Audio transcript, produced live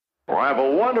I have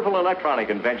a wonderful electronic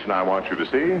invention I want you to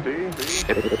see.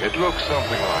 It looks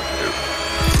something like this.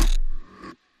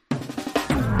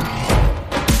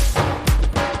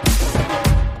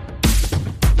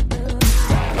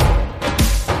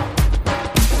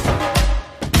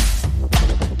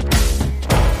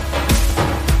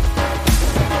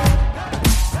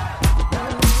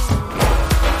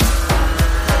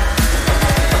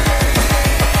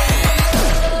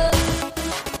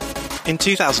 In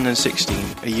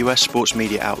 2016, a US sports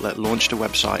media outlet launched a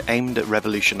website aimed at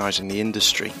revolutionizing the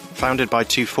industry. Founded by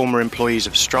two former employees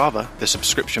of Strava, the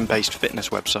subscription-based fitness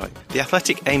website, The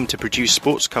Athletic aimed to produce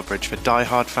sports coverage for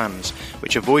die-hard fans,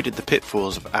 which avoided the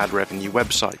pitfalls of ad revenue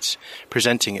websites,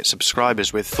 presenting its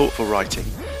subscribers with thoughtful writing,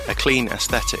 a clean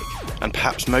aesthetic, and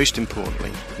perhaps most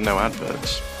importantly, no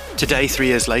adverts. Today, 3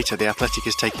 years later, The Athletic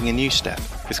is taking a new step,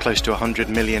 with close to $100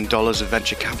 million of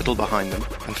venture capital behind them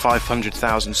and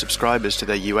 500,000 subscribers to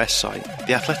their US site.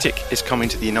 The Athletic is coming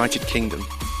to the United Kingdom.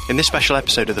 In this special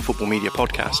episode of the Football Media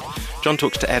Podcast, John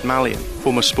talks to Ed Malyon,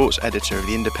 former sports editor of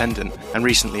The Independent and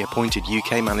recently appointed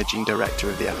UK Managing Director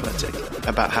of The Athletic,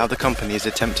 about how the company is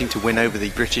attempting to win over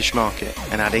the British market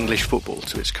and add English football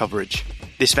to its coverage.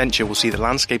 This venture will see the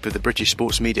landscape of the British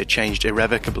sports media changed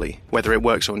irrevocably. Whether it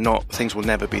works or not, things will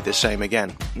never be the same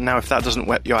again. Now, if that doesn't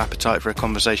whet your appetite for a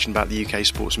conversation about the UK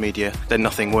sports media, then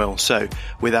nothing will. So,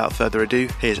 without further ado,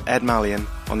 here's Ed Malyon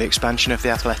on the expansion of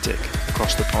The Athletic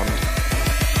across the pond.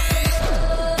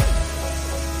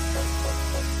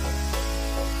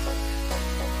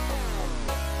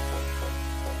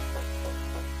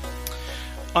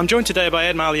 I'm joined today by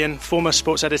Ed Malyon, former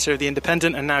sports editor of The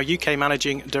Independent and now UK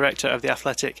Managing Director of The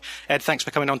Athletic. Ed, thanks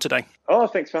for coming on today. Oh,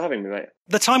 thanks for having me, mate.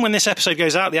 The time when this episode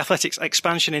goes out, The Athletic's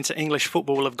expansion into English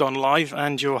football will have gone live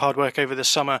and your hard work over the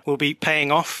summer will be paying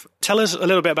off. Tell us a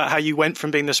little bit about how you went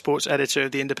from being the sports editor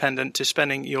of The Independent to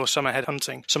spending your summer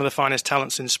headhunting some of the finest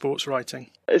talents in sports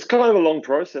writing. It's kind of a long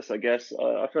process, I guess.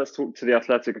 I first talked to The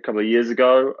Athletic a couple of years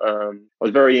ago. I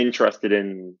was very interested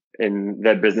in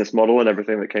their business model and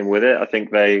everything that came with it. I think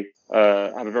they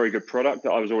have a very good product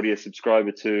that I was already a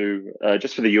subscriber to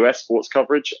just for the US sports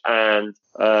coverage. And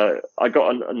I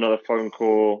got another phone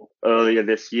call earlier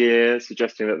this year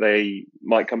suggesting that they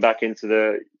might come back into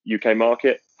the UK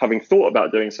market, having thought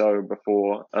about doing so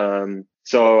before.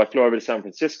 So I flew over to San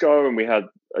Francisco and we had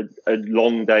a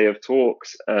long day of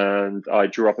talks and I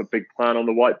drew up a big plan on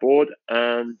the whiteboard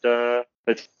and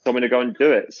they told me to go and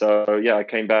do it. So yeah, I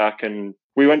came back and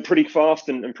we went pretty fast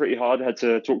and pretty hard. I had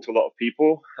to talk to a lot of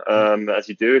people, as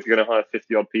you do. If you're going to hire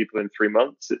 50 odd people in 3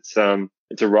 months, it's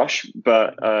a rush,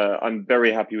 but I'm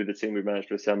very happy with the team we've managed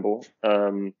to assemble.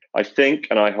 I think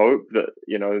and I hope that,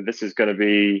 this is going to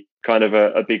be kind of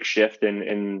a big shift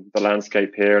in the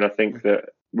landscape here. And I think that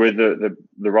with the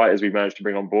writers we've managed to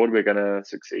bring on board, we're going to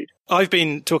succeed. I've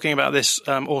been talking about this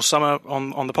all summer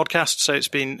on the podcast, so it's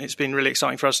been really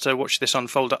exciting for us to watch this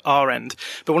unfold at our end.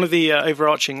 But one of the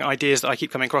overarching ideas that I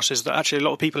keep coming across is that actually a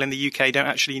lot of people in the UK don't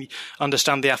actually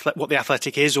understand what the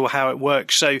Athletic is or how it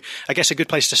works. So I guess a good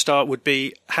place to start would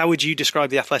be, how would you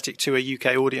describe the Athletic to a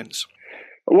UK audience?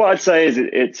 What I'd say is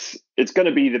it's going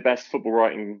to be the best football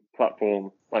writing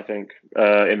platform, I think,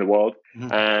 in the world.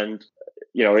 Mm-hmm. And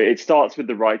it starts with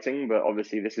the writing, but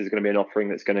obviously this is going to be an offering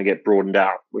that's going to get broadened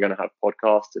out. We're going to have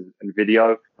podcasts and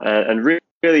video, and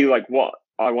really like what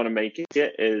I want to make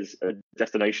it is a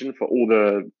destination for all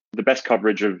the best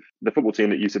coverage of the football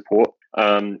team that you support,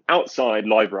 outside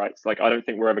live rights. Like, I don't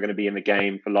think we're ever going to be in the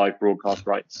game for live broadcast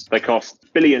rights. They cost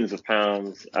billions of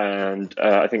pounds. And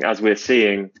I think, as we're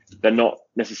seeing, they're not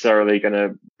necessarily going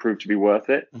to prove to be worth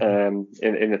it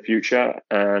in the future.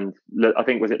 And I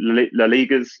think, was it La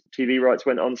Liga's TV rights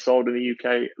went unsold in the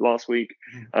UK last week,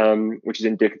 which is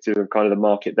indicative of kind of the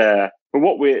market there. But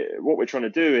what we're trying to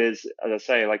do is, as I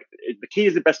say, the key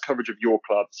is the best coverage of your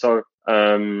club. So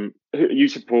you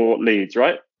support Leeds,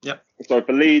 right? Yeah. So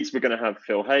for Leeds, we're going to have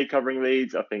Phil Hay covering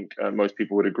Leeds. I think most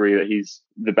people would agree that he's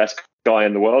the best guy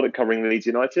in the world at covering Leeds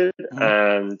United.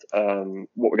 And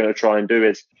what we're going to try and do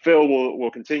is Phil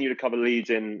will continue to cover Leeds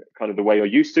in kind of the way you're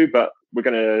used to, but we're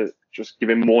going to just give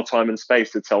him more time and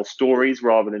space to tell stories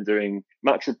rather than doing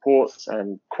match reports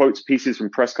and quotes pieces from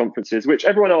press conferences, which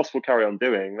everyone else will carry on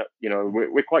doing.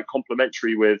 We're quite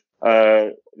complementary with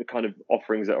the kind of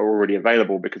offerings that are already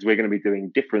available, because we're going to be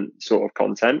doing different sort of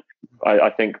content. I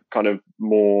think kind of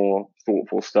more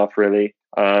thoughtful stuff, really.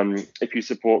 If you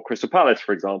support Crystal Palace,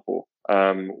 for example,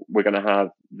 we're going to have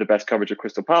the best coverage of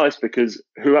Crystal Palace, because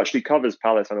who actually covers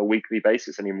Palace on a weekly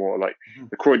basis anymore? Like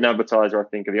the Croydon Advertiser, I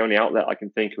think, are the only outlet I can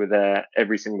think of there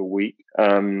every single week.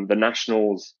 The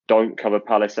Nationals don't cover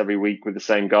Palace every week with the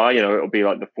same guy. It'll be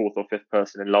like the fourth or fifth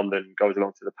person in London goes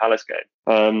along to the Palace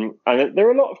game. And there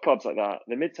are a lot of clubs like that.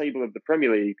 The mid-table of the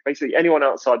Premier League, basically anyone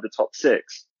outside the top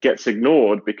six gets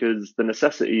ignored, because the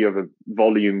necessity of a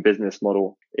volume business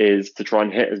model is to try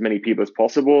and hit as many people as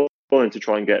possible, and to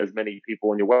try and get as many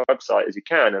people on your website as you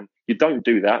can. And you don't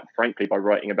do that, frankly, by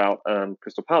writing about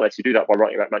Crystal Palace. You do that by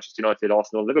writing about Manchester United,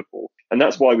 Arsenal, Liverpool. And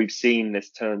that's why we've seen this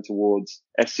turn towards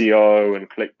SEO and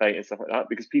clickbait and stuff like that,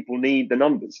 because people need the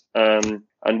numbers.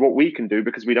 And what we can do,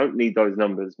 because we don't need those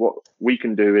numbers, what we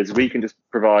can do is we can just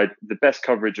provide the best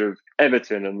coverage of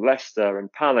Everton and Leicester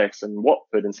and Palace and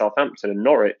Watford and Southampton and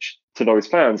Norwich to those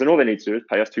fans. And all they need to do is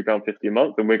pay us £2.50 a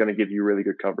month, and we're going to give you really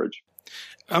good coverage.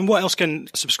 And what else can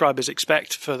subscribers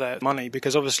expect for their money?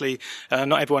 Because obviously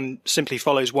not everyone simply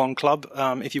follows one club.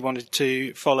 If you wanted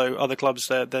to follow other clubs,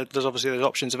 there's obviously those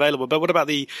options available. But what about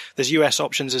there's US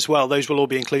options as well? Those will all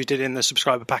be included in the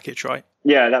subscriber package, right?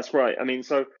 Yeah, that's right. I mean,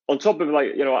 so on top of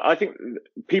I think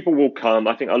people will come.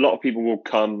 I think a lot of people will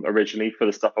come originally for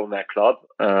the stuff on their club.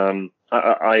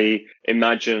 I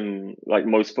imagine, like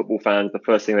most football fans, the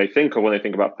first thing they think of when they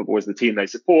think about football is the team they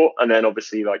support. And then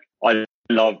obviously, I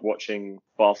love watching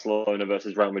Barcelona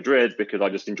versus Real Madrid because I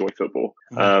just enjoy football.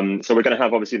 So we're going to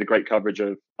have obviously the great coverage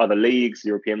of other leagues,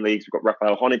 European leagues. We've got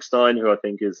Raphael Honigstein, who I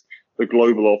think is the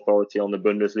global authority on the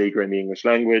Bundesliga in the English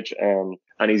language. And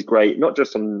he's great, not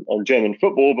just on German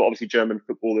football, but obviously German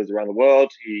footballers around the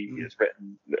world. He has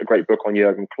written a great book on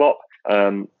Jurgen Klopp.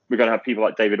 We're going to have people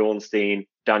like David Ornstein,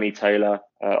 Danny Taylor,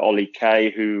 Ollie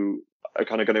Kay, who are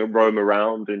kind of going to roam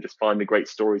around and just find the great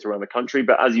stories around the country.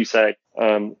 But as you say,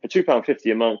 for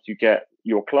 £2.50 a month, you get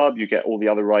your club, you get all the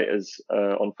other writers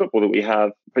on football that we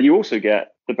have, but you also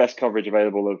get the best coverage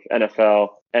available of NFL,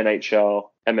 NHL,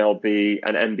 MLB,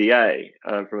 and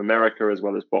NBA from America, as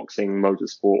well as boxing,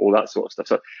 motorsport, all that sort of stuff.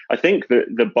 So I think that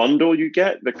the bundle you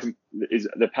get,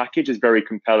 the package is very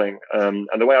compelling. And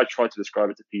the way I try to describe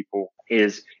it to people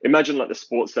is, imagine like the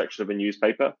sports section of a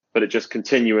newspaper, but it just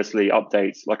continuously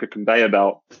updates like a conveyor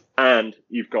belt. And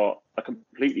you've got a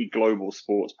completely global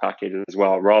sports package as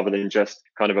well, rather than just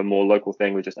kind of a more local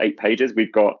thing with just 8 pages.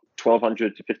 We've got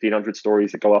 1,200 to 1,500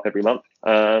 stories that go up every month.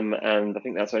 And I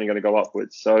think that's only going to go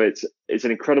upwards. So it's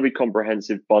an incredibly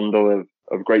comprehensive bundle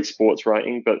of great sports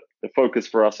writing. But the focus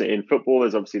for us in football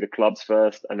is obviously the clubs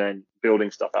first, and then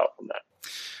building stuff out from that.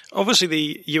 Obviously,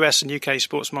 the US and UK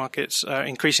sports markets are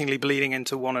increasingly bleeding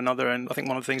into one another. And I think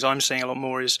one of the things I'm seeing a lot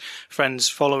more is friends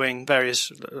following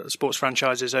various sports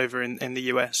franchises over in the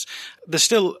US. There's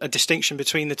still a distinction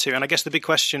between the two. And I guess the big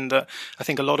question that I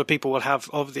think a lot of people will have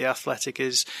of The Athletic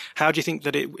is, how do you think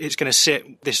that it's going to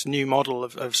sit, this new model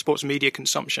of sports media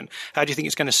consumption? How do you think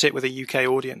it's going to sit with a UK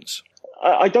audience?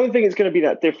 I don't think it's going to be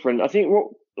that different. I think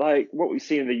what we've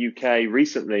seen in the UK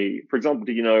recently, for example,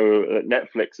 do you know that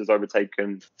Netflix has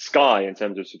overtaken Sky in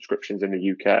terms of subscriptions in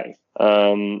the UK?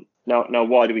 Now,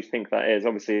 why do we think that is?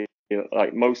 Obviously,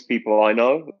 like most people I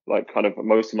know, like kind of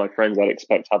most of my friends I'd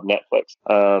expect have Netflix,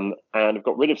 and have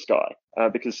got rid of Sky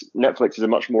because Netflix is a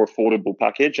much more affordable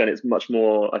package, and it's much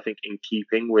more, I think, in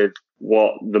keeping with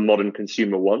what the modern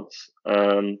consumer wants.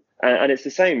 And it's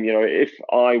the same, if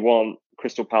I want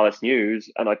Crystal Palace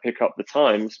news and I pick up the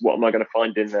Times, what am I going to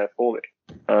find in there for me?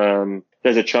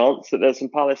 There's a chance that there's some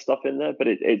Palace stuff in there, but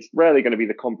it's rarely going to be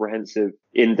the comprehensive,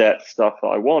 in-depth stuff that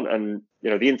I want. And,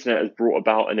 the internet has brought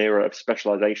about an era of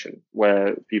specialization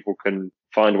where people can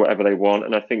find whatever they want.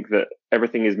 And I think that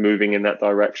everything is moving in that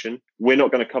direction. We're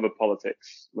not going to cover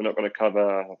politics. We're not going to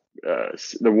cover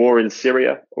the war in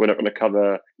Syria. We're not going to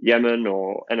cover Yemen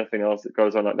or anything else that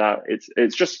goes on like that.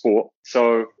 It's just sport.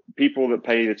 So people that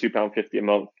pay the £2.50 a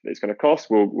month it's going to cost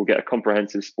will get a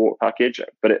comprehensive sport package,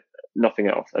 but nothing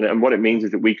else. And what it means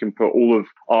is that we can put all of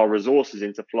our resources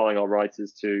into flying our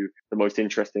writers to the most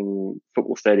interesting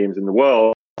football stadiums in the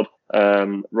world,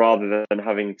 rather than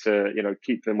having to,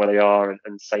 keep them where they are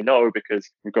and say no because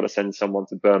we've got to send someone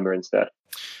to Burma instead.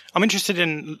 I'm interested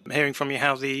in hearing from you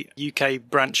how the UK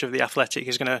branch of The Athletic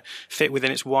is going to fit within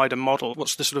its wider model.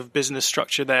 What's the sort of business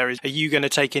structure there? Are you going to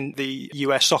take in the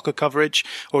US soccer coverage,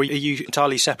 or are you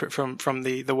entirely separate from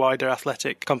the wider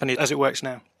Athletic company as it works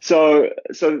now? So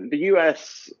the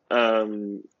US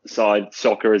side,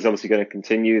 soccer, is obviously going to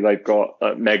continue. They've got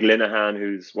Meg Linehan,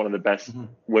 who's one of the best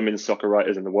women's soccer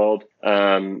writers in the world.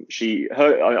 I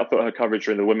thought her coverage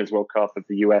during the Women's World Cup of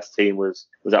the US team was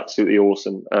absolutely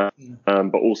awesome.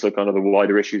 But also kind of the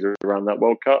wider issues around that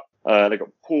World Cup. They've got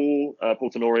Paul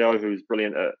Tenorio, who's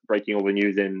brilliant at breaking all the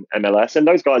news in MLS, and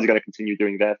those guys are going to continue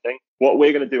doing their thing. What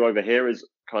we're going to do over here is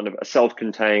kind of a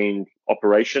self-contained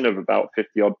operation of about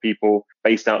 50 odd people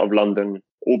based out of London,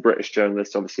 all British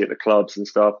journalists, obviously at the clubs and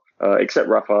stuff, except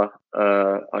Rafa.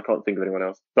 I can't think of anyone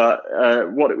else. But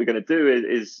what we're going to do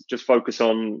is just focus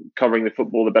on covering the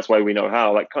football the best way we know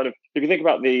how. Like, kind of, if you think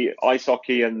about the ice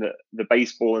hockey and the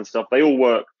baseball and stuff, they all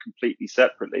work completely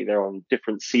separately. They're on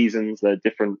different seasons, they're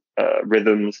different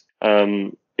rhythms.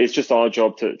 It's just our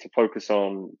job to focus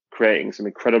on creating some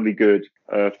incredibly good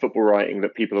football writing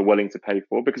that people are willing to pay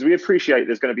for, because we appreciate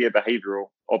there's going to be a behavioral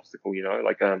obstacle,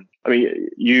 like, I mean,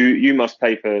 you must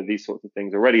pay for these sorts of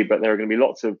things already, but there are going to be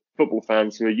lots of football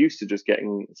fans who are used to just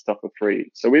getting stuff for free.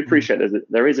 So we appreciate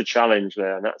there is a challenge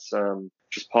there, and that's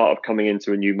just part of coming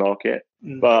into a new market.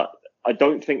 But I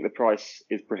don't think the price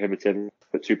is prohibitive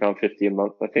for £2.50 a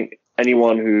month. I think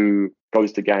anyone who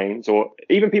goes to games, or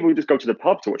even people who just go to the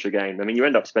pub to watch a game, I mean, you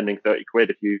end up spending 30 quid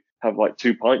if you have like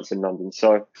 2 pints in London.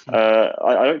 So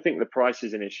I don't think the price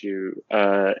is an issue.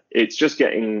 It's just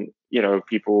getting,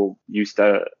 people used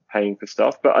to paying for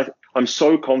stuff. But I'm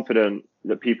so confident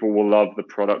that people will love the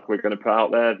product we're going to put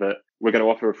out there, that we're going to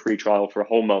offer a free trial for a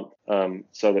whole month,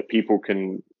 so that people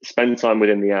can spend time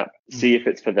within the app, see if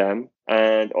it's for them.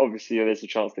 And obviously there's a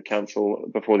chance to cancel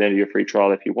before the end of your free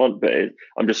trial if you want. But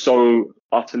I'm just so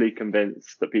utterly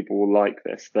convinced that people will like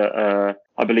this, that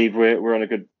I believe we're on a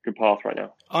good path right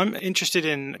now. I'm interested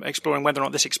in exploring whether or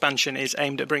not this expansion is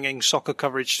aimed at bringing soccer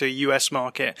coverage to a US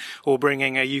market or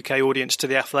bringing a UK audience to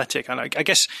The Athletic. And I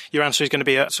guess your answer is going to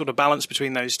be a sort of balance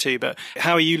between those two. But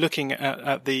how are you looking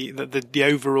at the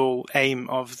overall aim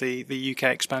of the UK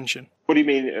expansion? What do you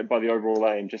mean by the overall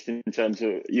aim? Just in terms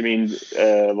of, you mean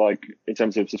like in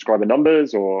terms of subscriber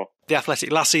numbers, or? The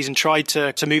Athletic last season tried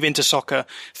to move into soccer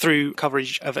through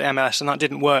coverage of MLS, and that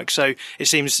didn't work. So it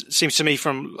seems to me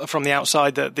from the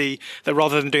outside that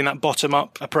rather than doing that bottom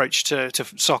up approach to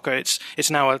soccer, it's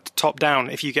now a top down.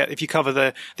 If you cover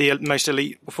the most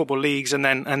elite football leagues and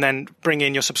then bring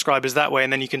in your subscribers that way,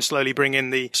 and then you can slowly bring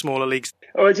in the smaller leagues.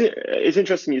 Oh, it's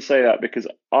interesting you say that, because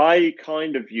I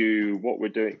kind of view what we're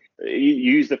doing. You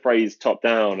use the phrase top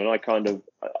down, and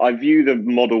I view the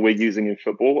model we're using in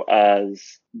football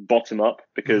as bottom up,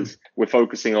 because we're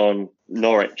focusing on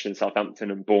Norwich and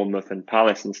Southampton and Bournemouth and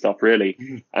Palace and stuff,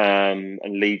 really, and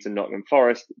Leeds and Nottingham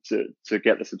Forest to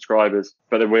get the subscribers.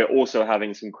 But then we're also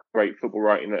having some great football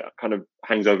writing that kind of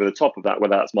hangs over the top of that,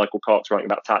 whether that's Michael Cox writing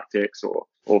about tactics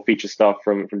or feature stuff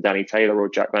from Danny Taylor or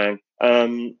Jack Bang.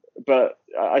 But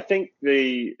I think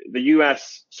the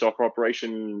US soccer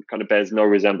operation kind of bears no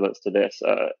resemblance to this.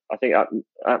 I think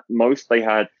at most they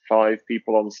had 5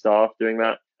 people on staff doing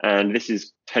that. And this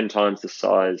is 10 times the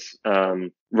size,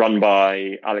 run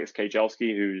by Alex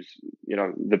Kajelski, who's,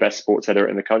 the best sports editor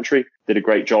in the country, did a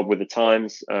great job with the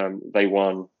Times. They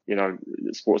won,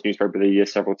 the Sports Newspaper of the Year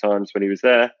several times when he was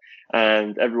there.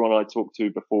 And everyone I talked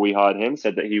to before we hired him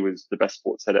said that he was the best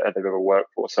sports editor they've ever worked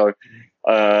for. So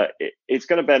it's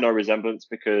going to bear no resemblance,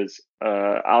 because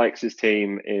Alex's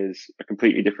team is a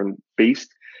completely different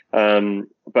beast.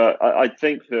 But I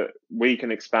think that we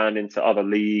can expand into other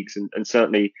leagues, and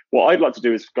certainly what I'd like to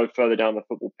do is go further down the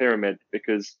football pyramid,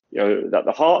 because that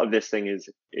the heart of this thing is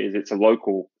it's a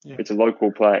local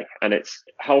play, and it's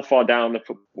how far down the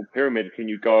football pyramid can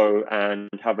you go and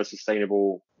have a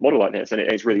sustainable model like this. And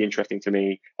it's really interesting to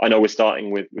me. I know we're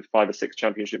starting with 5 or 6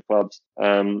 championship clubs,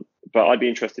 but I'd be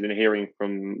interested in hearing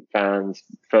from fans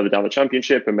further down the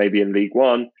championship and maybe in League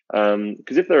One,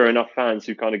 because if there are enough fans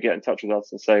who kind of get in touch with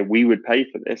us and say we would pay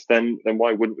for this, then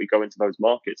why wouldn't we go into those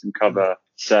markets and cover,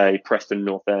 say, Preston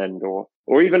North End, or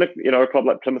even a club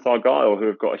like Plymouth Argyle, who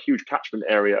have got a huge catchment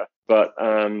area but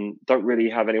don't really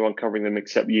have anyone covering them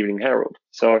except the Evening Herald.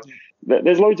 So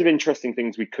there's loads of interesting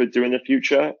things we could do in the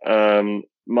future.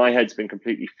 My head's been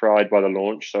completely fried by the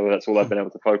launch, so that's all I've been able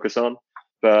to focus on.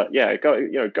 But yeah,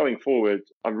 going forward,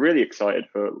 I'm really excited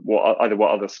for what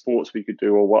other sports we could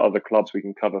do, or what other clubs we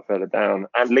can cover further down,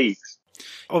 and leagues.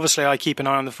 Obviously, I keep an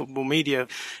eye on the football media.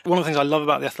 One of the things I love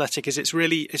about The Athletic is it's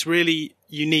really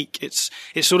unique.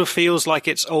 It sort of feels like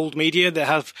it's old media. They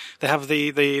have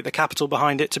the capital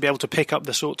behind it to be able to pick up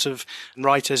the sorts of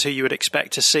writers who you would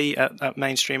expect to see at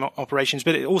mainstream operations.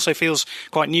 But it also feels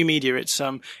quite new media. It's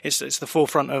the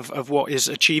forefront of what is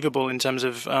achievable in terms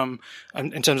of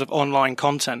online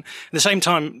content. At the same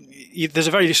time, there's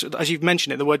a very, as you've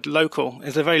mentioned it, the word local.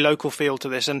 There's a very local feel to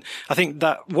this, and I think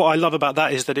that what I love about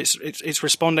that is that it's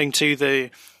responding to the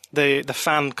the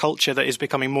fan culture that is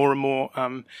becoming more and more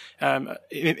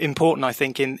important, I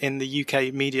think, in the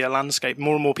UK media landscape.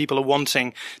 More and more people are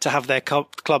wanting to have their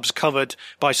clubs covered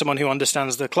by someone who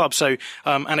understands the club. So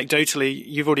anecdotally,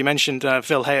 you've already mentioned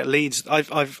Phil Hay at Leeds.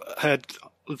 I've heard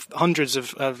hundreds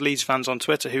of Leeds fans on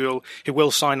Twitter who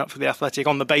will sign up for the Athletic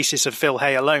on the basis of Phil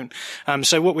Hay alone.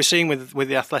 So what we're seeing with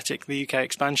the Athletic, the UK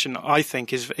expansion, I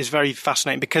think is very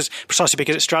fascinating precisely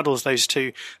because it straddles those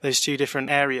two different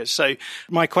areas. So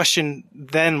my question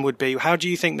then would be, how do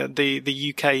you think that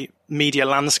the UK media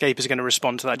landscape is going to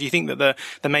respond to that? Do you think that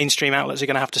the mainstream outlets are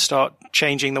going to have to start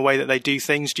changing the way that they do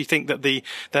things? Do you think that the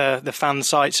fan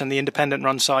sites and the independent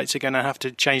run sites are going to have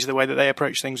to change the way that they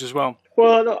approach things as well?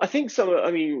 Well, no, I think some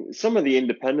of the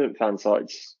independent fan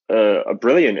sites are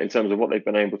brilliant in terms of what they've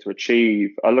been able to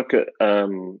achieve. I look at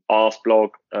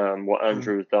Arseblog, what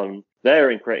Andrew has done there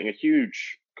in creating a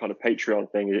huge kind of Patreon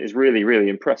thing is really, really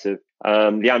impressive.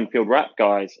 The Anfield Rap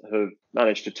guys have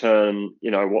managed to turn,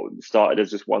 what started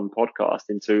as just one podcast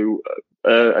into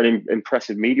an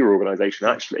impressive media organization,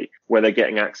 actually, where they're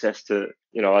getting access to,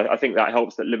 I think that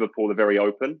helps that Liverpool are very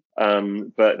open,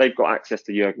 but they've got access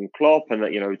to Jurgen Klopp and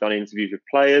that, done interviews with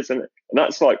players. And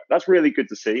that's really good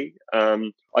to see.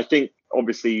 I think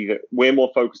obviously that we're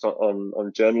more focused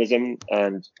on journalism,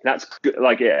 and that's good.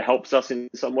 Like, it helps us in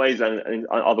some ways, and in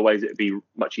other ways it'd be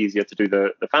much easier to do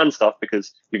the fan stuff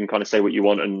because you can kind of say what you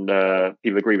want and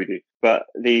people agree with you. But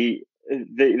the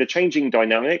changing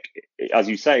dynamic, as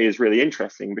you say, is really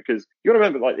interesting because you got to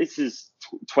remember, like, this is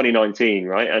 2019,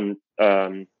 right?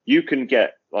 And you can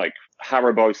get like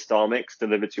Haribo Star Mix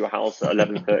delivered to your house at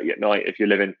 11:30 at night if you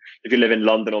live in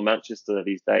London or Manchester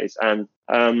these days. And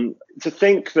to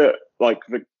think that like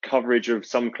the coverage of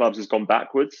some clubs has gone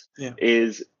backwards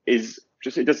is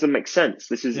just, it doesn't make sense.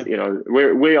 This is,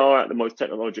 we are at the most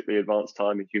technologically advanced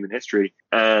time in human history,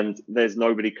 and there's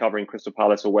nobody covering Crystal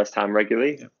Palace or West Ham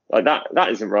regularly. Like that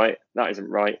isn't right. That isn't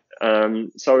right.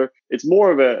 So it's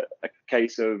more of a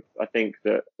case of, I think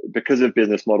that because of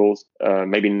business models,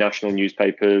 maybe national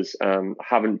newspapers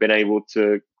haven't been able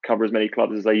to cover as many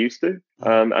clubs as they used to.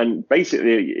 And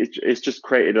basically it's just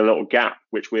created a little gap,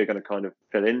 which we're going to kind of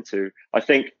fill into. I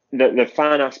think that the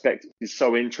fan aspect is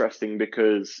so interesting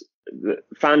because the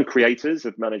fan creators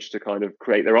have managed to kind of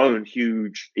create their own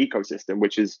huge ecosystem,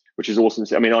 which is awesome.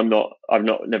 I mean, I've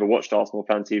never watched Arsenal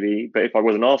fan TV, but if I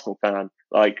was an Arsenal fan,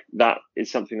 like, that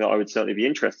is something that I would certainly be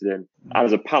interested in.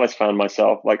 As a Palace fan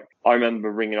myself, like, I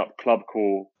remember ringing up Club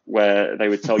Call where they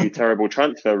would tell you terrible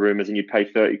transfer rumours and you'd pay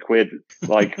 30 quid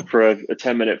like for a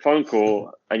 10-minute phone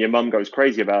call, and your mum goes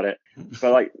crazy about it.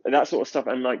 But like that sort of stuff,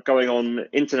 and like going on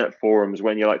internet forums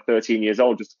when you're like 13 years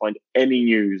old just to find any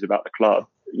news about the club.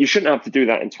 You shouldn't have to do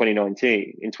that in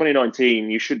 2019. In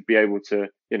 2019, you should be able to,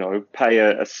 pay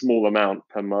a small amount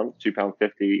per month,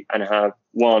 £2.50, and have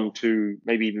 1, 2,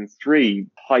 maybe even 3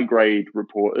 high-grade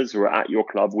reporters who are at your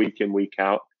club week in, week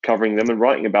out, covering them and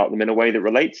writing about them in a way that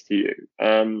relates to you.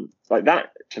 Like that,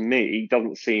 to me,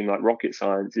 doesn't seem like rocket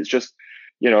science. It's just,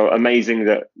 amazing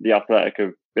that the Athletic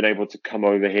have been able to come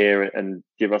over here and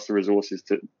give us the resources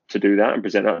to do that and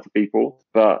present that to people.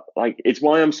 But like, it's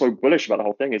why I'm so bullish about the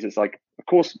whole thing is it's like, of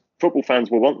course, football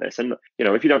fans will want this. And,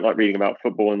 if you don't like reading about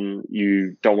football and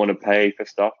you don't want to pay for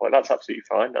stuff, like, that's absolutely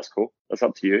fine. That's cool. That's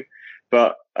up to you.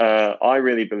 But I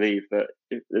really believe that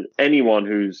if anyone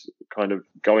who's kind of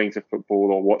going to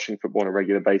football or watching football on a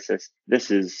regular basis, this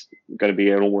is going to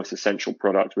be an almost essential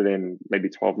product within maybe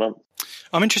 12 months.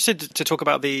 I'm interested to talk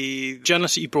about the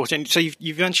journalists that you brought in. So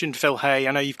you've mentioned Phil Hay.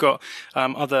 I know you've got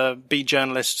other beat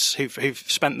journalists who've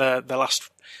spent the last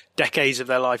decades of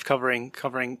their life covering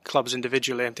clubs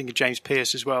individually. I'm thinking James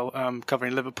Pearce as well,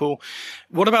 covering Liverpool.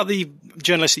 What about the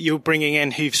journalists that you're bringing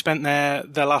in who've spent their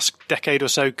last decade or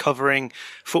so covering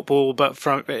football, but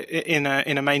from in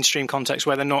a mainstream context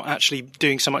where they're not actually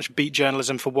doing so much beat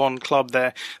journalism for one club?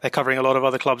 They're covering a lot of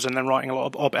other clubs and then writing a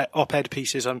lot of op-ed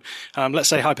pieces. Let's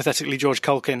say hypothetically George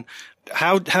Culkin.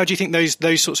 How do you think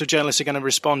those sorts of journalists are going to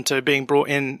respond to being brought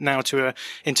in now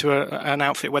into an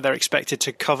outfit where they're expected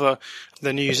to cover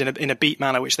the news in a beat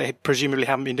manner, which they presumably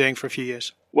haven't been doing for a few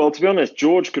years? Well, to be honest,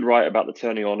 George could write about the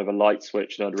turning on of a light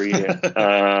switch and I'd read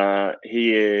it.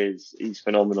 He's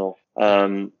phenomenal.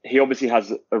 He obviously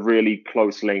has a really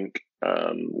close link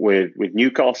with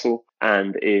Newcastle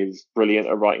and is brilliant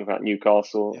at writing about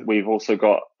Newcastle. Yeah. We've also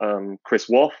got Chris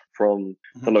Waugh from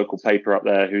the local paper up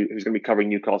there who's going to be covering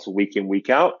Newcastle week in,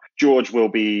 week out. George will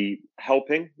be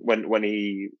helping when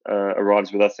he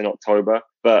arrives with us in October.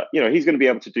 But, he's going to be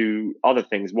able to do other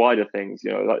things, wider things.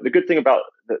 Like the good thing about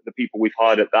the people we've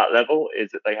hired at that level is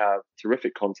that they have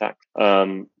terrific contact.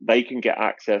 They can get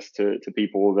access to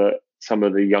people that some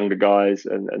of the younger guys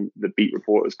and the beat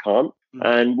reporters can't.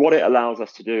 And what it allows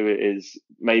us to do is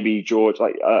maybe George,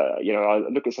 I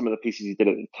look at some of the pieces he did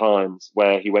at the Times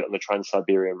where he went on the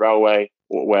Trans-Siberian Railway,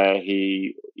 or where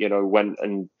he, went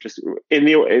and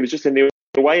it was just in the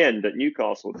away end at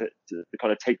Newcastle to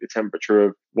kind of take the temperature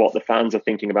of what the fans are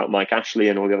thinking about Mike Ashley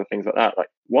and all the other things like that. Like,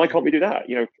 why can't we do that?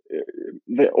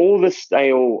 All the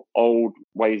stale old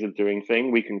ways of doing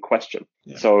things we can question.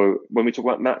 Yeah. So when we talk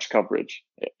about match coverage,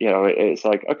 it's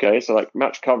like, okay, so like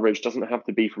match coverage doesn't have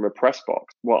to be from a press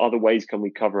box. What other ways can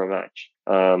we cover a match?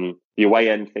 The away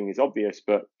end thing is obvious,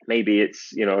 but maybe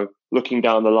it's, looking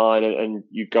down the line and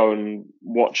you go and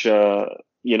watch a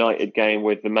United game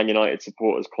with the Man United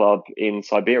supporters club in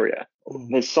Siberia.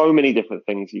 There's so many different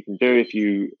things you can do if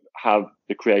you have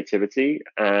the creativity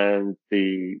and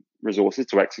the resources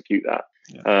to execute that.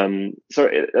 Yeah.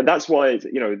 That's why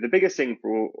the biggest thing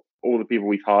for all the people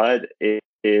we've hired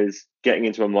is getting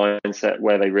into a mindset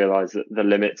where they realize that the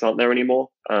limits aren't there anymore.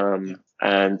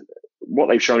 And what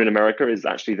they've shown in America is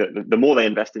actually that the more they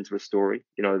invest into a story,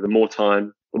 the more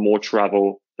time, the more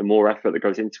travel, the more effort that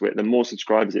goes into it, the more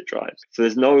subscribers it drives. So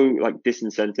there's no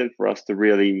disincentive for us to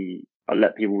really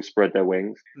let people spread their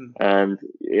wings. And,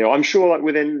 I'm sure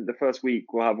within the first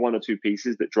week, we'll have one or two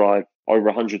pieces that drive over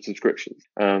 100 subscriptions,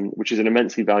 which is an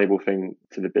immensely valuable thing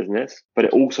to the business. But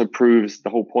it also proves the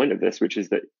whole point of this, which is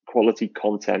that quality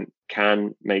content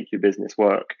can make your business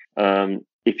work.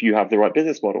 If you have the right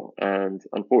business model. And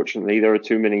unfortunately, there are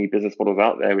too many business models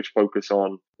out there which focus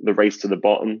on the race to the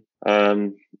bottom.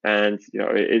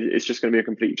 It's just going to be a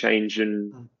complete change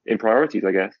in priorities,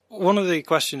 I guess. One of the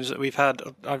questions that we've had,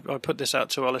 I put this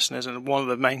out to our listeners, and one of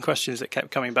the main questions that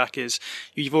kept coming back is,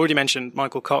 you've already mentioned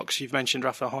Michael Cox, you've mentioned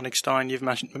Rafa Honigstein, you've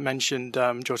mentioned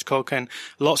George Colkin,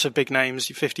 lots of big names,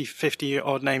 50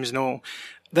 odd names in all.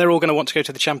 They're all going to want to go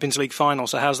to the Champions League final.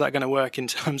 So how's that going to work in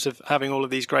terms of having all of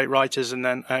these great writers and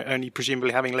then only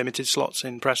presumably having limited slots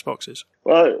in press boxes?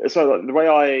 Well, so the way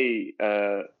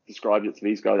I described it to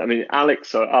these guys, I mean,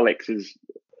 Alex is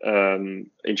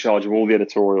in charge of all the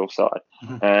editorial side,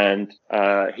 and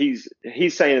he's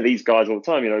saying to these guys all the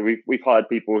time, we've hired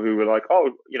people who were like, I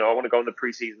want to go on the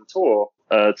preseason tour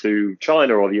to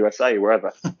China or the USA,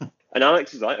 wherever. And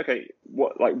Alex is like, okay,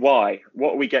 why?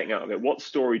 What are we getting out of it? What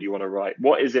story do you want to write?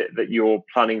 What is it that you're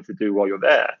planning to do while you're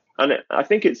there? And I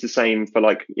think it's the same for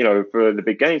for the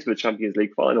big games, for the Champions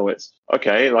League final. It's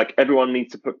okay, everyone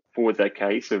needs to put forward their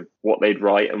case of what they'd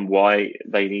write and why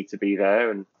they need to be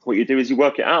there. And what you do is you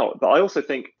work it out. But I also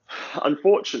think,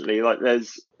 unfortunately,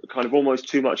 there's kind of almost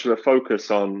too much of a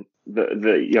focus on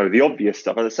the obvious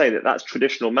stuff. As I say, that's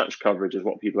traditional match coverage is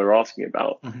what people are asking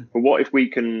about. But what if we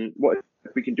can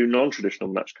do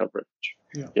non-traditional match coverage?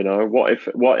 Yeah. What if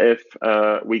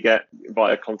we get,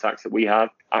 via contacts that we have,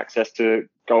 access to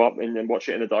go up and watch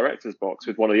it in a director's box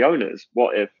with one of the owners?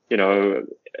 What if,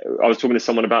 I was talking to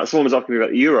someone was asking me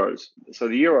about the Euros. So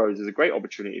the Euros is a great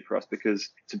opportunity for us because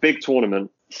it's a big tournament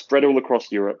spread all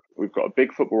across Europe. We've got a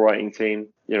big football writing team.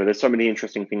 There's so many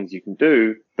interesting things you can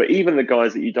do. But even the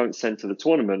guys that you don't send to the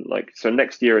tournament, so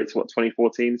next year it's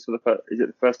 2014 is it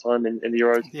the first time in the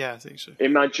Euros? Yeah, I think so.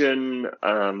 Imagine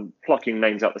plucking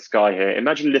names out the sky here.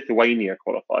 Imagine Lithuania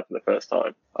qualified for the first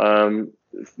time.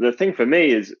 The thing for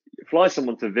me is fly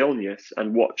someone to Vilnius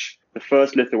and watch the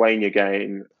first Lithuania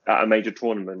game at a major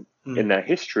tournament in their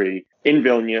history in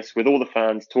Vilnius with all the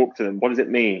fans, talk to them. What does it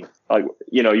mean?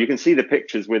 You can see the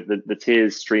pictures with the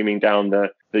tears streaming down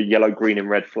the yellow, green and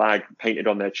red flag painted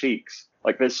on their cheeks.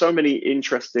 There's so many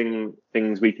interesting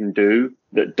things we can do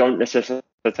that don't necessarily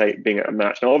being at a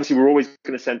match. Now, obviously, we're always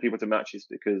going to send people to matches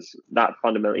because that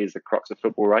fundamentally is the crux of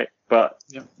football, right? But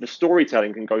the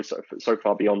storytelling can go so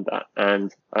far beyond that.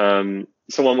 And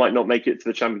someone might not make it to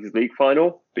the Champions League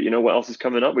final, but you know what else is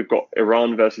coming up? We've got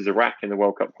Iran versus Iraq in the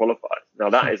World Cup qualifiers. Now,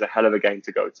 that is a hell of a game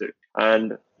to go to.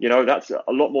 And, that's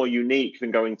a lot more unique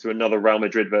than going to another Real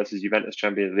Madrid versus Juventus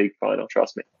Champions League final,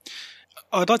 trust me.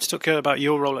 I'd like to talk about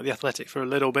your role at The Athletic for a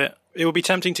little bit. It would be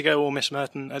tempting to go all Miss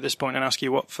Merton at this point and ask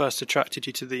you what first attracted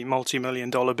you to the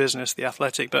multi-million-dollar business, The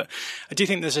Athletic. But I do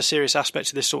think there's a serious aspect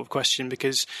to this sort of question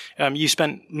because you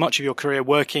spent much of your career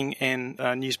working in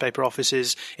newspaper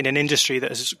offices in an industry that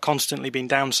has constantly been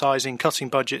downsizing, cutting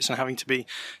budgets and having to be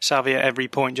savvy at every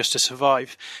point just to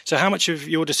survive. So how much of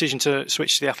your decision to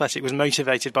switch to The Athletic was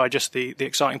motivated by just the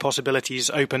exciting possibilities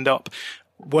opened up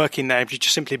working there,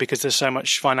 just simply because there's so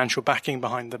much financial backing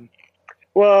behind them?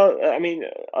 Well, I mean,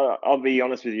 I'll be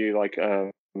honest with you.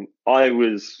 I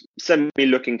was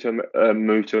semi-looking to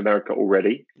move to America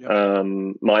already. Yeah.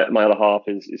 My other half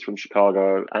is from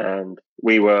Chicago, and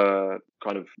we were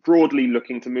kind of broadly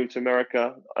looking to move to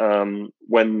America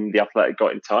when The Athletic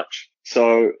got in touch.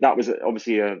 So that was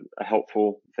obviously a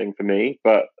helpful thing for me.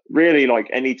 But really, like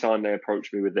anytime they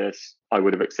approached me with this, I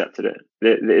would have accepted it.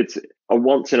 It's a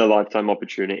once in a lifetime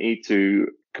opportunity to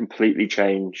completely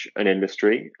change an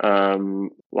industry.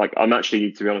 Like I'm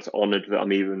actually, to be honest, honored that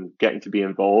I'm even getting to be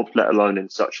involved, let alone in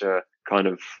such a kind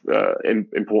of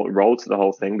important role to the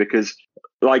whole thing. Because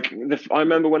like I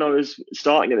remember when I was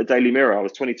starting at the Daily Mirror, I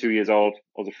was 22 years old.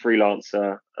 I was a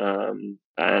freelancer.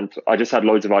 And I just had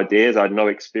loads of ideas. I had no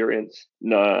experience.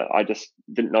 No, I just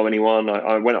didn't know anyone.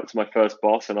 I went up to my first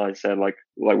boss and I said, like,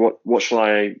 what shall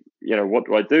I, what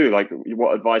do I do? Like,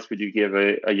 what advice would you give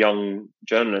a young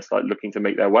journalist like looking to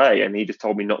make their way? And he just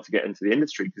told me not to get into the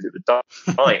industry because it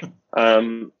was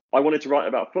dying. I wanted to write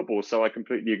about football, so I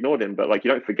completely ignored him. But like,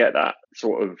 you don't forget that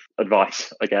sort of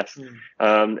advice, I guess.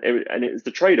 And it was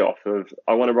the trade-off of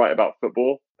I want to write about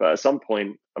football, but at some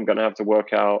point I'm going to have to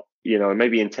work out,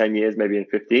 maybe in 10 years, maybe in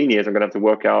 15 years, I'm going to have to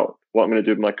work out what I'm going to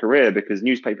do with my career because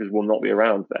newspapers will not be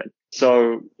around then.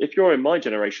 So if you're in my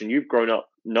generation, you've grown up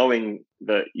knowing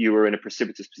that you were in a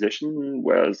precipitous position,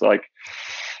 whereas like,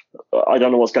 I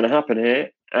don't know what's going to happen here.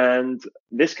 And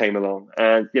this came along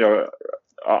and,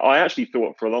 I actually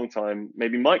thought for a long time,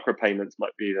 maybe micropayments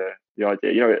might be the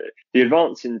idea. The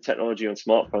advance in technology on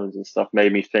smartphones and stuff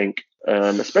made me think,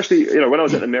 especially, when I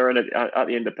was at the Mirror and at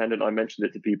the Independent, I mentioned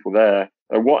it to people there.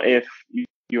 What if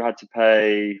you had to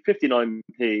pay 59p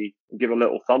and give a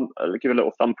little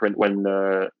thumbprint when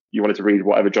you wanted to read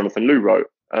whatever Jonathan Liu wrote?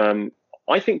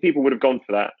 I think people would have gone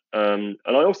for that. And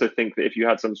I also think that if you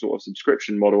had some sort of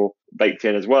subscription model baked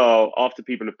in as well, after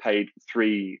people have paid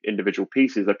 3 individual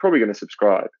pieces, they're probably going to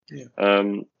subscribe. Yeah.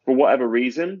 For whatever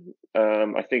reason,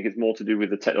 I think it's more to do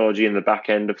with the technology and the back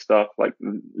end of stuff. Like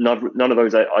none of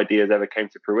those ideas ever came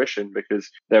to fruition because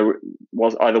there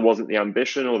wasn't the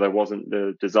ambition or there wasn't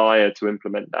the desire to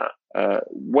implement that.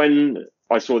 When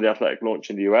I saw the Athletic launch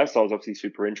in the US, I was obviously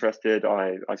super interested.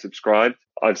 I subscribed.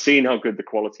 I've seen how good the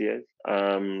quality is.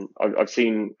 I've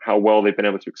seen how well they've been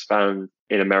able to expand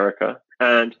in America.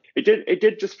 And it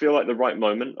did just feel like the right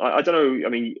moment. I don't know. I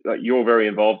mean, like you're very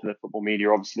involved in the football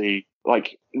media, obviously.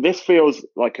 Like this feels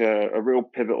like a real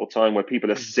pivotal time where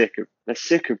people are sick of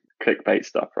clickbait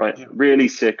stuff, right? Yeah. Really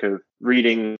sick of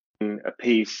reading a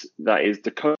piece that is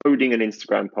decoding an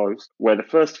Instagram post where the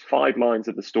first 5 lines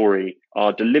of the story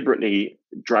are deliberately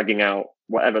dragging out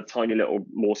whatever tiny little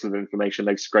morsel of information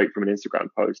they've scraped from an Instagram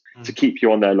post to keep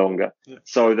you on there longer,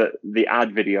 so that the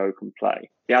ad video can play.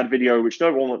 The ad video, which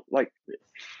no one like.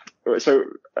 So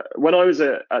when I was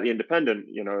at the Independent,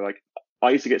 I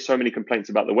used to get so many complaints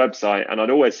about the website, and I'd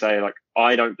always say, like,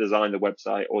 I don't design the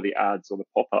website or the ads or the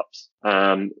pop-ups.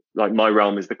 Like my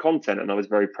realm is the content, and I was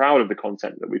very proud of the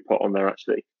content that we put on there,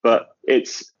 actually. But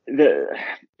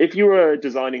if you were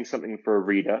designing something for a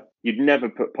reader, you'd never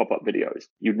put pop-up videos.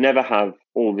 You'd never have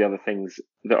all the other things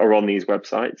that are on these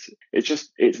websites.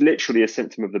 It's literally a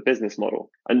symptom of the business model.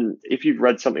 And if you've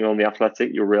read something on The Athletic,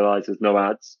 you'll realize there's no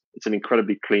ads. It's an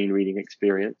incredibly clean reading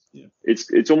experience. Yeah.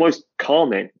 It's almost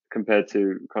calming compared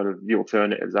to kind of the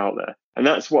alternatives out there. And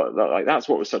that's what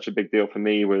was such a big deal for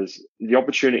me, was the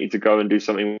opportunity to go and do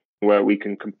something where we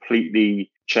can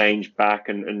completely change back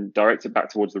and direct it back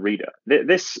towards the reader.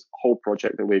 This whole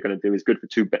project that we're going to do is good for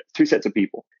two sets of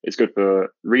people. It's good for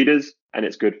readers and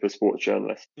it's good for sports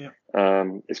journalists. Yeah.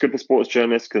 It's good for sports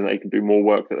journalists because they can do more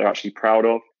work that they're actually proud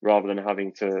of, rather than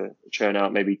having to churn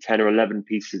out maybe 10 or 11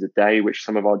 pieces a day, which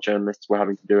some of our journalists were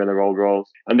having to do in their old roles.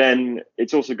 And then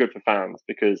it's also good for fans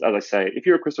because, as I say, if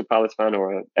you're a Crystal Palace fan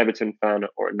or an Everton fan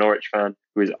or a Norwich fan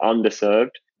who is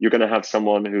underserved, you're going to have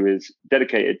someone who is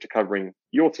dedicated to covering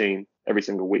your team every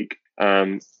single week.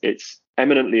 It's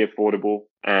eminently affordable,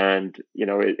 and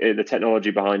the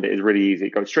technology behind it is really easy.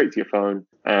 It goes straight to your phone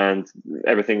and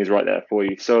everything is right there for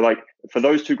you. So like for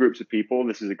those two groups of people,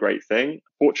 this is a great thing.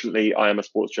 Fortunately, I am a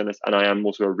sports journalist and I am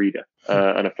also a reader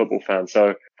and a football fan.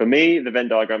 So for me, the Venn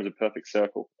diagram is a perfect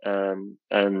circle.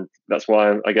 And that's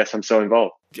why I guess I'm so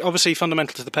involved. Obviously,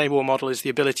 fundamental to the paywall model is the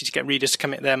ability to get readers to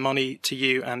commit their money to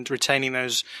you and retaining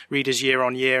those readers year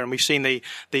on year. And we've seen the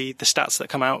stats that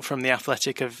come out from The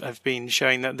Athletic have been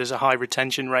showing that there's a high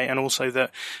retention rate, and also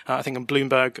that I think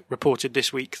Bloomberg reported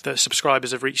this week that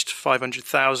subscribers have reached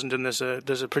 500,000, and there's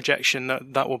a projection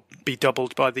that will be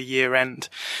doubled by the year end.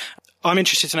 I'm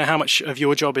interested to know how much of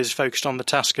your job is focused on the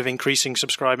task of increasing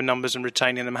subscriber numbers and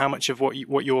retaining them. How much of what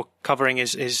you're covering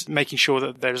is making sure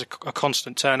that there's a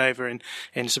constant turnover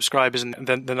in subscribers and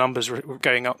the numbers are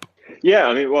going up? Yeah,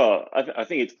 I mean, well, I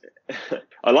think it's,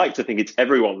 I like to think it's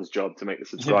everyone's job to make the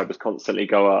subscribers constantly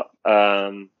go up.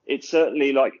 It's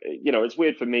certainly like, it's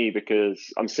weird for me because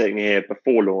I'm sitting here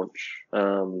before launch,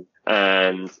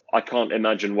 and I can't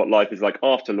imagine what life is like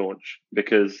after launch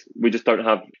because we just don't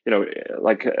have,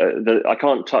 I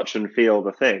can't touch and feel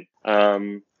the thing.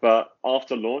 But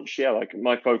after launch, yeah, like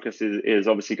my focus is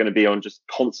obviously going to be on just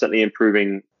constantly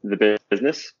improving the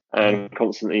business and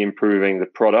constantly improving the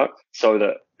product so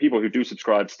that people who do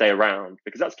subscribe stay around,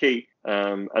 because that's key.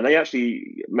 And they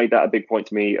actually made that a big point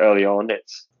to me early on.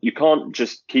 It's, you can't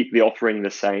just keep the offering the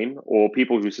same, or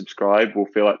people who subscribe will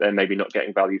feel like they're maybe not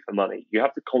getting value for money. You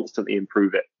have to constantly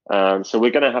improve it. So we're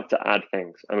going to have to add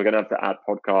things, and we're going to have to add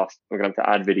podcasts. We're going to have to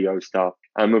add video stuff,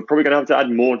 and we're probably going to have to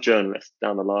add more journalists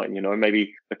down the line.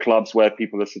 Maybe the clubs where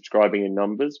people are subscribing in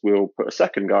numbers, we'll put a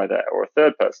second guy there or a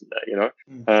third person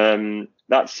there.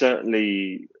 That's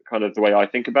certainly kind of the way I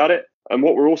think about it. And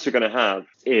what we're also going to have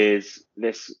is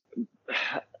this,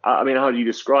 I mean, how do you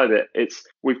describe it?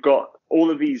 We've got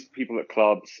all of these people at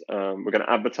clubs. We're going to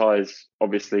advertise,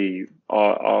 obviously,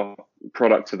 our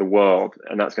product to the world.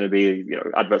 And that's going to be,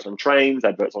 adverts on trains,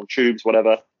 adverts on tubes,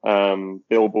 whatever,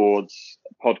 billboards,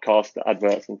 podcast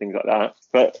adverts and things like that.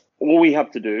 But all we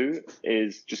have to do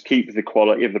is just keep the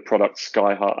quality of the product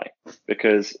sky high,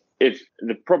 because if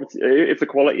the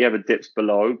quality ever dips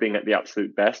below being at the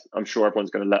absolute best, I'm sure everyone's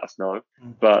going to let us know.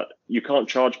 But you can't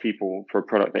charge people for a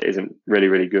product that isn't really,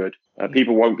 really good.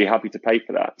 People won't be happy to pay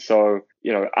for that. So,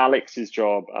 Alex's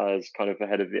job as kind of the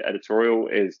head of the editorial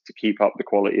is to keep up the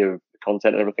quality of the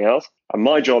content and everything else. And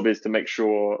my job is to make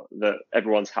sure that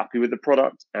everyone's happy with the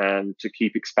product and to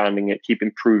keep expanding it, keep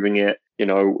improving it.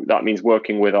 That means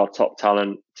working with our top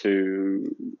talent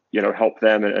to, help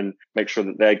them and make sure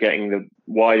that they're getting the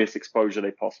widest exposure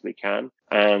they possibly can.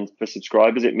 And for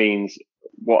subscribers, it means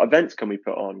what events can we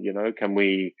put on? Can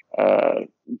we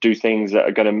do things that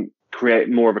are going to create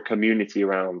more of a community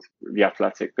around The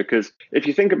Athletic? Because if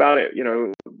you think about it,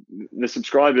 the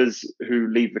subscribers who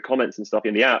leave the comments and stuff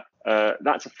in the app,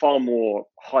 that's a far more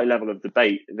high level of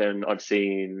debate than I've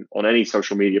seen on any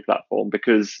social media platform,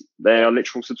 because they are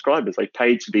literal subscribers. They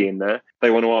paid to be in there. They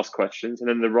want to ask questions, and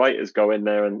then the writers go in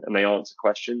there and they answer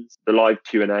questions. The live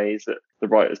Q&As that the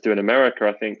writers do in America,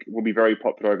 I think, will be very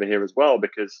popular over here as well,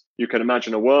 because you can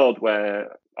imagine a world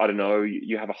where, I don't know,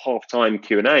 you have a halftime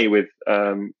Q&A with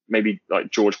maybe like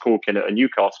George Corkin at a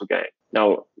Newcastle game.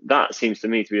 Now, that seems to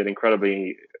me to be an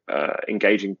incredibly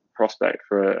engaging prospect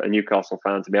for a Newcastle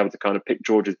fan, to be able to kind of pick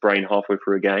George's brain halfway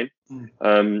through a game.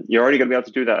 You're only going to be able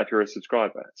to do that if you're a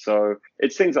subscriber. So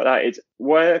it's things like that. It's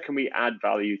where can we add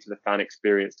value to the fan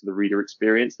experience, to the reader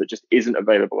experience, that just isn't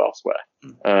available elsewhere.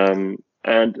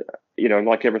 And,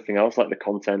 like everything else, like the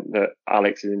content that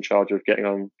Alex is in charge of getting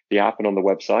on the app and on the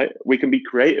website, we can be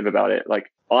creative about it.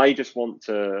 Like, I just want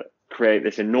to create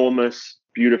this enormous,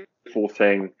 beautiful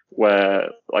thing where,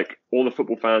 like, all the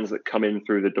football fans that come in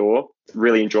through the door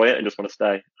really enjoy it and just want to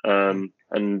stay.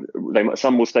 And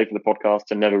some will stay for the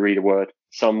podcast and never read a word.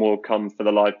 Some will come for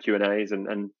the live Q&As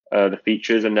and the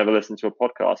features and never listen to a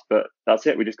podcast. But that's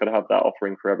it. We just got to have that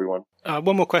offering for everyone.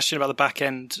 One more question about the back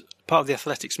end. Part of the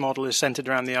Athletics model is centered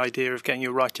around the idea of getting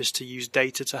your writers to use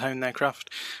data to hone their craft.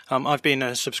 I've been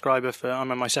a subscriber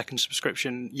I'm on my second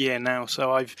subscription year now.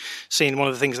 So I've seen one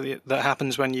of the things that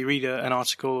happens when you read an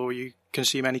article or you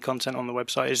consume any content on the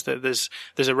website is that there's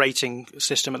a rating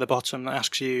system at the bottom that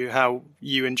asks you how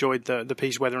you enjoyed the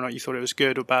piece, whether or not you thought it was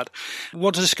good or bad.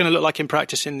 What is this going to look like in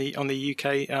practice on the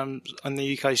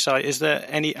UK site? Is there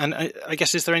any, and I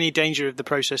guess, is there any danger of the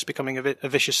process becoming a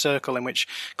vicious circle in which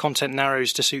content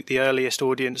narrows to suit the earliest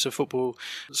audience of football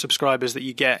subscribers that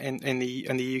you get in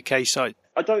the UK site?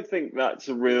 I don't think that's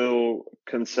a real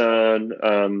concern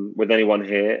with anyone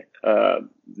here.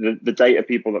 The data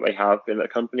people that they have in the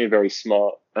company are very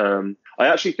smart. I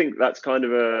actually think that's kind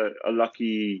of a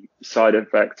lucky side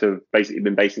effect of basically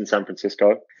being based in San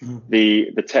Francisco.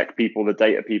 The tech people, the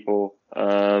data people,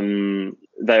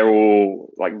 they're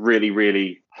all like really,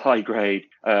 really high grade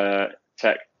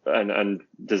tech and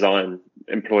design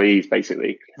employees,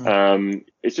 basically.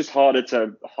 It's just harder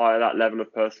to hire that level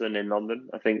of person in London.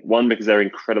 I think, one, because they're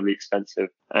incredibly expensive,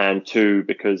 and two,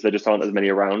 because there just aren't as many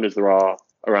around as there are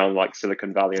around like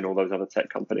Silicon Valley and all those other tech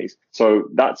companies. So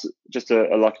that's just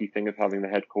a lucky thing of having the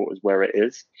headquarters where it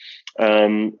is.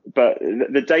 But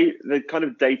the kind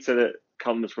of data that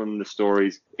comes from the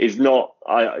stories is not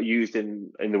used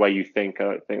in the way you think.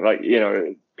 I think, like,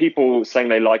 people saying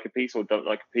they like a piece or don't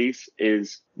like a piece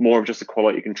is more of just a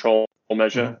quality control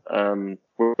measure.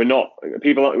 We're not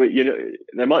people.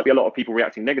 There might be a lot of people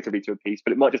reacting negatively to a piece,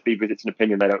 but it might just be because it's an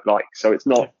opinion they don't like. So it's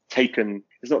not taken.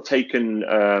 It's not taken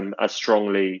as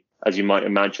strongly as you might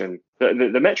imagine.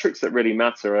 The metrics that really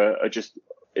matter are just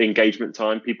engagement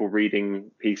time, people reading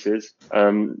pieces.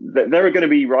 There are going to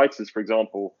be writers, for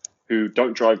example, who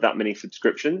don't drive that many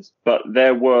subscriptions, but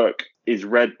their work is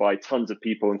read by tons of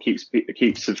people and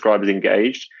keeps subscribers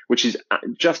engaged, which is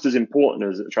just as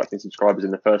important as attracting subscribers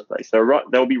in the first place.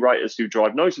 There'll be writers who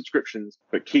drive no subscriptions,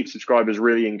 but keep subscribers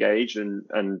really engaged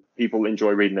and people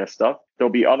enjoy reading their stuff.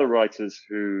 There'll be other writers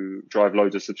who drive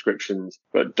loads of subscriptions,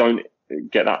 but don't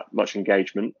get that much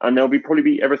engagement. And there'll probably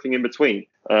be everything in between.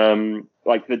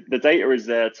 Like the data is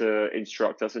there to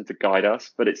instruct us and to guide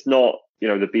us, but it's not,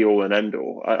 the be all and end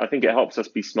all. I think it helps us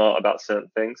be smart about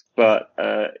certain things, but,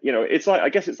 it's like, I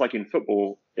guess it's like in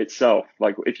football itself.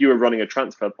 Like if you were running a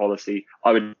transfer policy,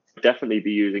 I would definitely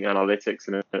be using analytics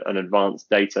and advanced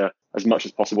data as much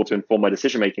as possible to inform my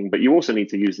decision making. But you also need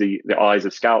to use the eyes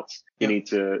of scouts. You need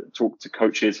to talk to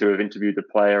coaches who have interviewed the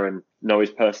player and know his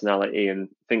personality and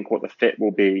think what the fit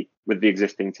will be with the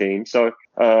existing team. So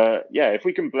if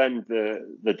we can blend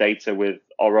the data with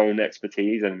our own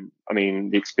expertise and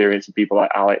the experience of people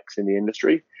like Alex in the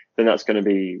industry, then that's going to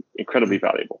be incredibly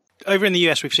valuable. Over in the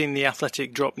US, we've seen The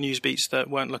Athletic drop news beats that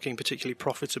weren't looking particularly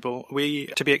profitable. Are we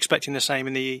to be expecting the same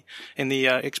in the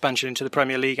expansion into the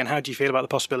Premier League? And how do you feel about the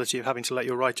possibility of having to let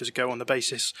your writers go on the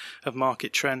basis of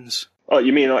market trends? Oh,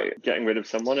 you mean like getting rid of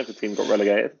someone if a team got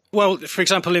relegated? Well, for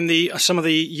example, in some of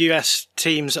the US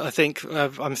teams, I think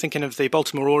I'm thinking of the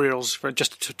Baltimore Orioles.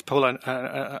 Just to pull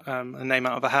a name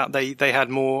out of a hat, they had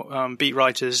more beat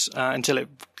writers until it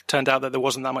turned out that there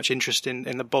wasn't that much interest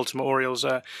in the Baltimore Orioles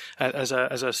as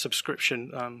a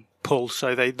subscription pull,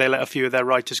 so they let a few of their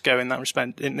writers go in that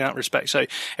respect. So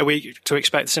are we to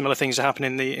expect similar things to happen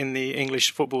in the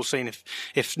English football scene?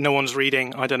 If no one's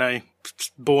reading, I don't know,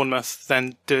 Bournemouth,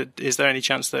 then is there any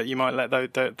chance that you might let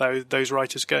those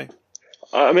writers go?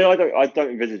 I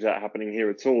don't envisage that happening here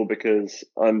at all because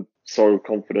I'm so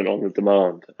confident on the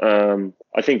demand.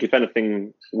 I think if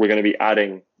anything, we're going to be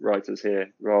adding writers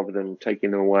here rather than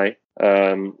taking them away.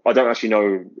 I don't actually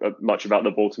know much about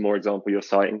the Baltimore example you're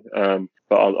citing,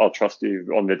 but I'll trust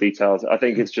you on the details. I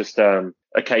think it's just a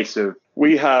case of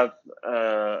we have,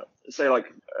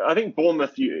 I think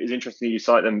Bournemouth is interesting. You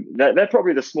cite them. They're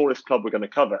probably the smallest club we're going to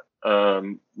cover.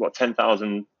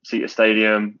 10,000 seater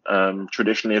stadium.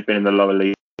 Traditionally have been in the lower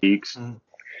leagues.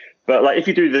 But like if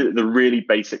you do the really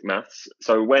basic maths,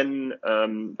 so when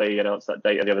they announced that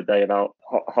data the other day about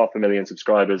 500,000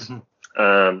 subscribers,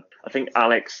 I think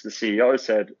Alex, the CEO,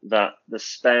 said that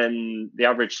the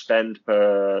average spend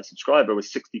per subscriber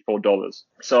was $64.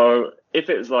 So if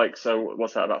it was what's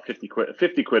that, about 50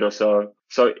 quid or so.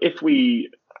 So if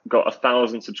we got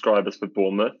 1,000 subscribers for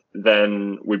Bournemouth,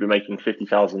 then we'd be making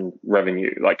 50,000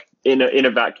 revenue. Like in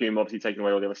a vacuum, obviously taking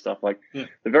away all the other stuff. The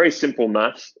very simple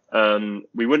maths,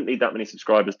 we wouldn't need that many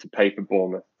subscribers to pay for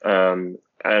Bournemouth.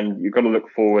 And you've got to look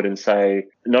forward and say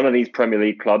none of these Premier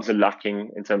League clubs are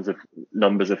lacking in terms of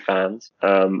numbers of fans.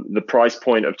 The price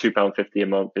point of £2.50 a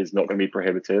month is not going to be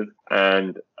prohibitive.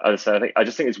 And as I say, I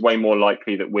just think it's way more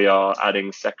likely that we are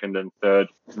adding second and third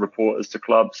reporters to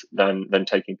clubs than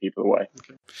taking people away.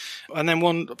 Okay. And then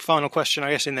one final question, I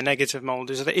guess, in the negative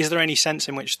mold, is there any sense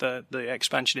in which the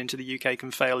expansion into the UK can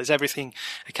fail? Is everything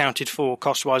accounted for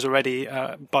cost-wise already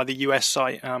by the US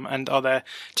site? And are there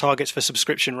targets for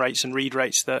subscription rates and read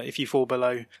rates that if you fall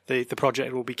below, the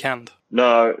project will be canned?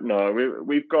 No.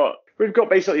 We've got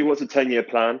basically what's a 10-year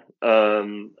plan,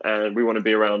 and we want to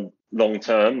be around long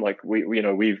term. Like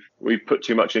we've put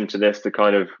too much into this to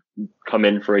kind of come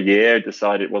in for a year,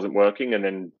 decide it wasn't working, and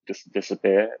then just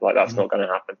disappear. Like that's not going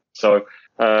to happen. So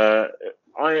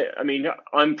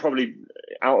I'm probably,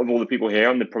 out of all the people here,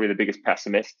 I'm probably the biggest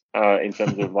pessimist in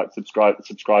terms of like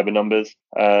subscriber numbers,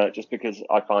 just because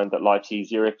I find that life's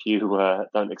easier if you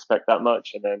don't expect that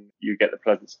much, and then you get the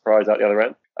pleasant surprise out the other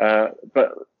end.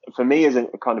 But for me, as a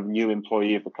kind of new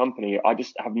employee of the company, I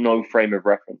just have no frame of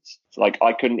reference. So, like,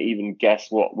 I couldn't even guess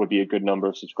what would be a good number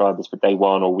of subscribers for day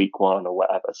one or week one or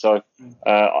whatever. So,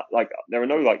 there are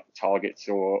no like targets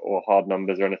or hard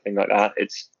numbers or anything like that.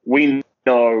 We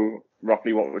know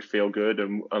roughly what would feel good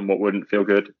and what wouldn't feel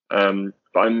good. But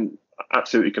I'm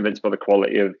absolutely convinced by the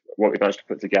quality of what we've managed to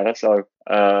put together. So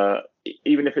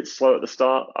even if it's slow at the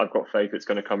start, I've got faith it's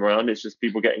going to come around. It's just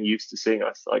people getting used to seeing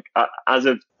us. Like as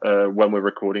of when we're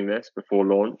recording this before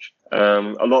launch,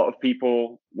 a lot of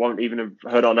people won't even have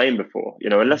heard our name before,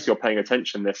 unless you're paying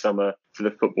attention this summer to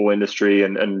the football industry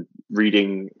and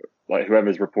reading like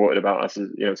whoever's reported about us is,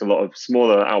 it's a lot of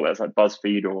smaller outlets like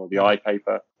BuzzFeed or the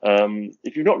iPaper.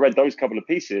 If you've not read those couple of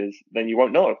pieces, then you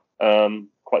won't know.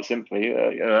 Quite simply,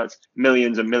 that's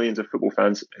millions and millions of football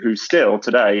fans who still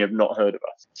today have not heard of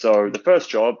us. So the first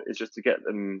job is just to get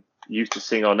them used to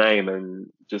seeing our name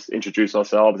and just introduce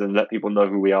ourselves and let people know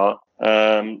who we are.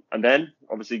 And then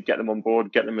obviously get them on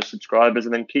board, get them as subscribers,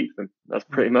 and then keep them. That's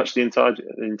pretty much the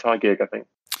entire gig, I think.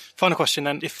 Final question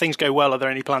then, if things go well, are there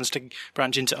any plans to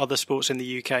branch into other sports in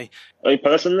the UK? I mean,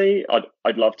 personally,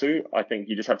 I'd love to. I think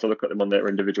you just have to look at them on their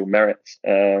individual merits.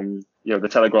 The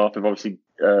Telegraph have obviously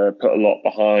put a lot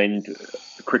behind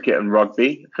cricket and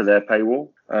rugby for their paywall,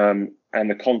 and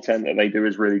the content that they do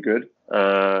is really good.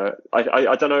 I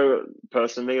don't know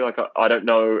personally, like I don't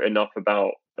know enough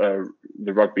about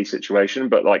the rugby situation,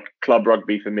 but like club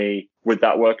rugby for me, would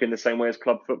that work in the same way as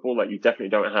club football? Like you definitely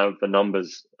don't have the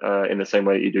numbers in the same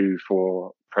way that you do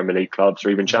for Premier League clubs or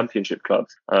even Championship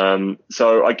clubs.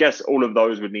 So I guess all of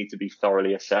those would need to be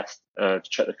thoroughly assessed to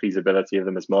check the feasibility of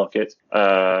them as markets.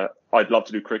 I'd love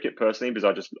to do cricket personally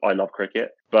because I love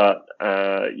cricket, but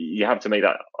you have to make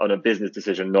that on a business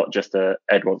decision, not just a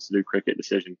Ed wants to do cricket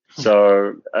decision.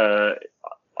 So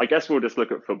I guess we'll just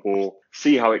look at football,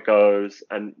 see how it goes,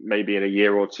 and maybe in a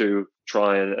year or two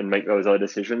try and make those other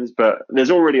decisions. But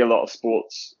there's already a lot of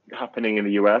sports happening in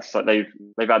the US. Like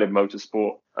they've added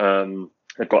motorsport.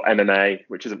 They've got MMA,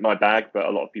 which isn't my bag, but a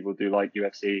lot of people do like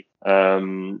UFC.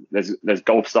 There's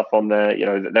golf stuff on there.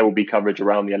 There will be coverage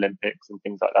around the Olympics and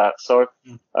things like that. So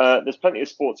there's plenty of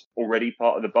sports already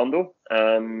part of the bundle.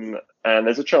 And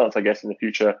there's a chance, I guess, in the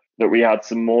future that we add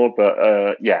some more. But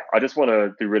I just want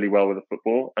to do really well with the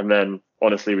football. And then,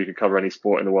 honestly, we could cover any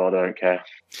sport in the world. I don't care.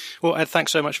 Well, Ed,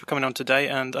 thanks so much for coming on today.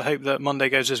 And I hope that Monday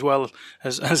goes as well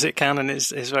as it can and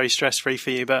is very stress-free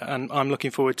for you. And I'm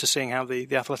looking forward to seeing how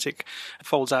the Athletic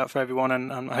folds out for everyone,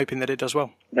 and I'm hoping that it does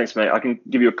well. Thanks, mate. I can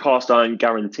give you a cast-iron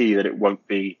guarantee that it won't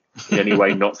be in any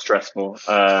way not stressful.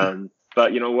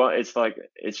 But you know what?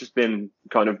 It's just been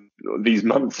kind of these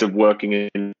months of working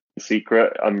in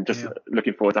secret. I'm just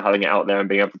looking forward to having it out there and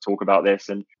being able to talk about this.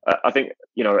 And I think,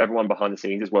 everyone behind the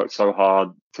scenes has worked so hard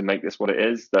to make this what it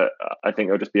is that I think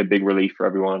it'll just be a big relief for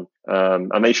everyone.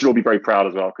 And they should all be very proud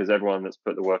as well, because everyone that's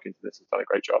put the work into this has done a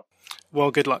great job.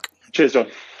 Well, good luck. Cheers, John.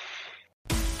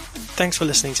 Thanks for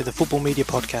listening to the Football Media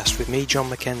Podcast with me, John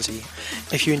McKenzie.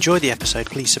 If you enjoyed the episode,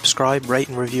 please subscribe, rate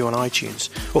and review on iTunes,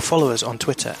 or follow us on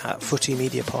Twitter at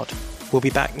FootyMediaPod. We'll be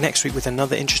back next week with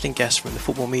another interesting guest from the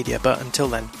football media, but until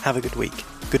then, have a good week.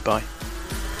 Goodbye.